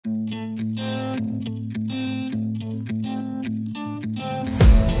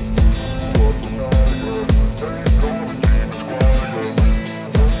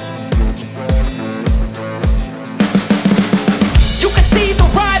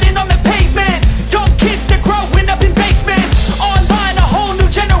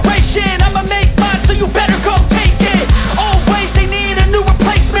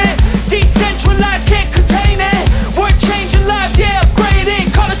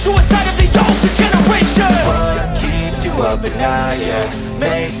night, yeah.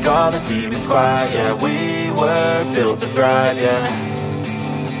 Make all the demons quiet, yeah. We were built to thrive, yeah.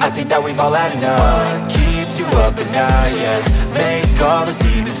 I think that we've all had enough. What keeps you up at night, yeah. Make all the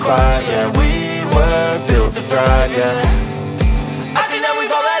demons quiet, yeah. We were built to thrive, yeah. I think that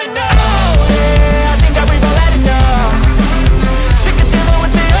we've all had enough. Oh, yeah, I think that we've all had enough. Sick of dealing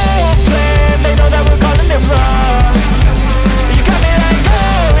with the old plan. They know that we're calling it wrong. You got me like,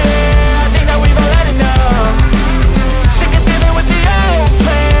 oh yeah, I think that we've all had enough. Sick of dealing with the old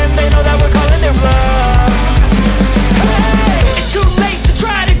plan. They know that we're calling it wrong. Hey, it's too late to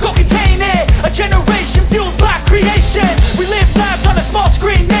try to go contain it. A generation fueled by creation. We live lives on a small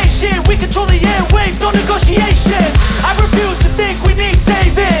screen nation. We control the airwaves, no negotiation. I refuse to think we need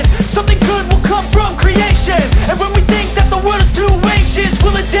saving. Something good will come from creation. And when we think that the world is too anxious,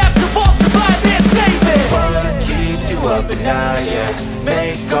 we'll adapt, evolve, survive and save it. What keeps you up at night, yeah.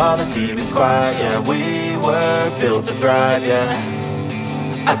 Make all the demons quiet, yeah. We were built to thrive, yeah.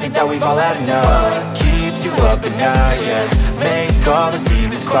 I think that we've all had enough. What keeps you up at night, yeah. Make all the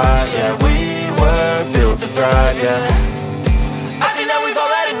demons quiet, yeah. We were built to thrive, yeah. I think that we've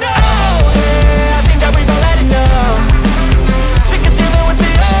all had enough. Oh, yeah, I think that we've all had enough. Sick of dealing with the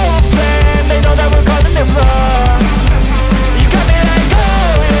old plan. They know that we're calling it wrong. You got me like,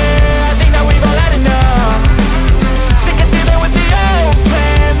 oh yeah, I think that we've all had enough. Sick of dealing with the old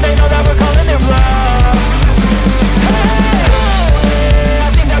plan. They know that we're calling it wrong. Hey, oh yeah, I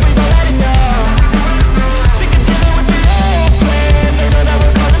think that we've all had enough. Sick of dealing with the old plan. They know that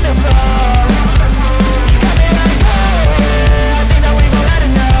we're calling it wrong. You got me like, oh yeah, I think that we've all had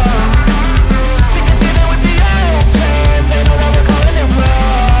enough. Sick of dealing with the old plan. They know that we're calling it wrong.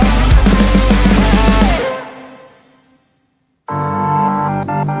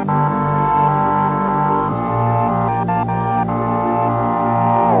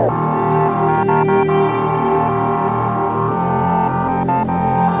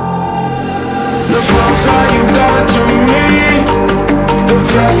 The closer you got to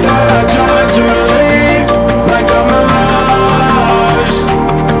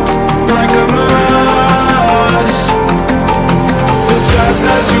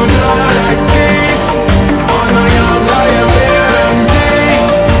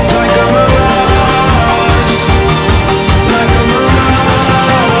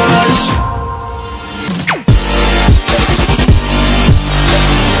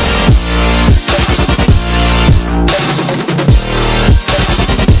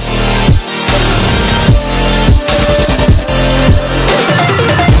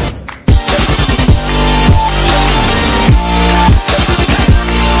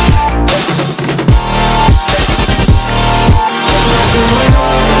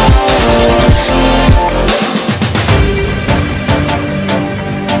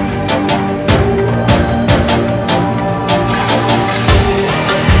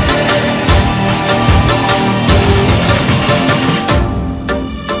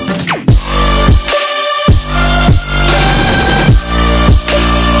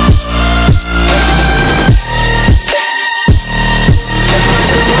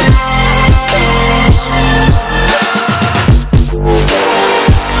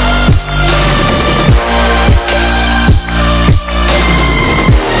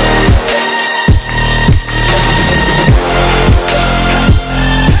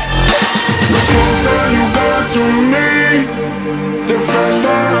me, the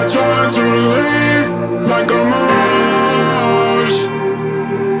faster I try to leave. Like a mirage,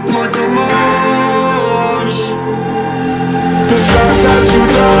 like a mirage. The scars that you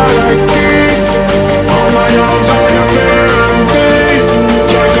know I keep on my arms, I appear empty.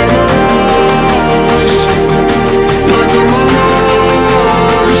 Like a mirage, like a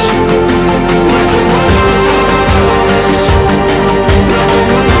mirage.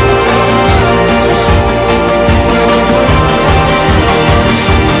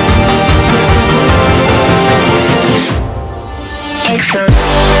 It's a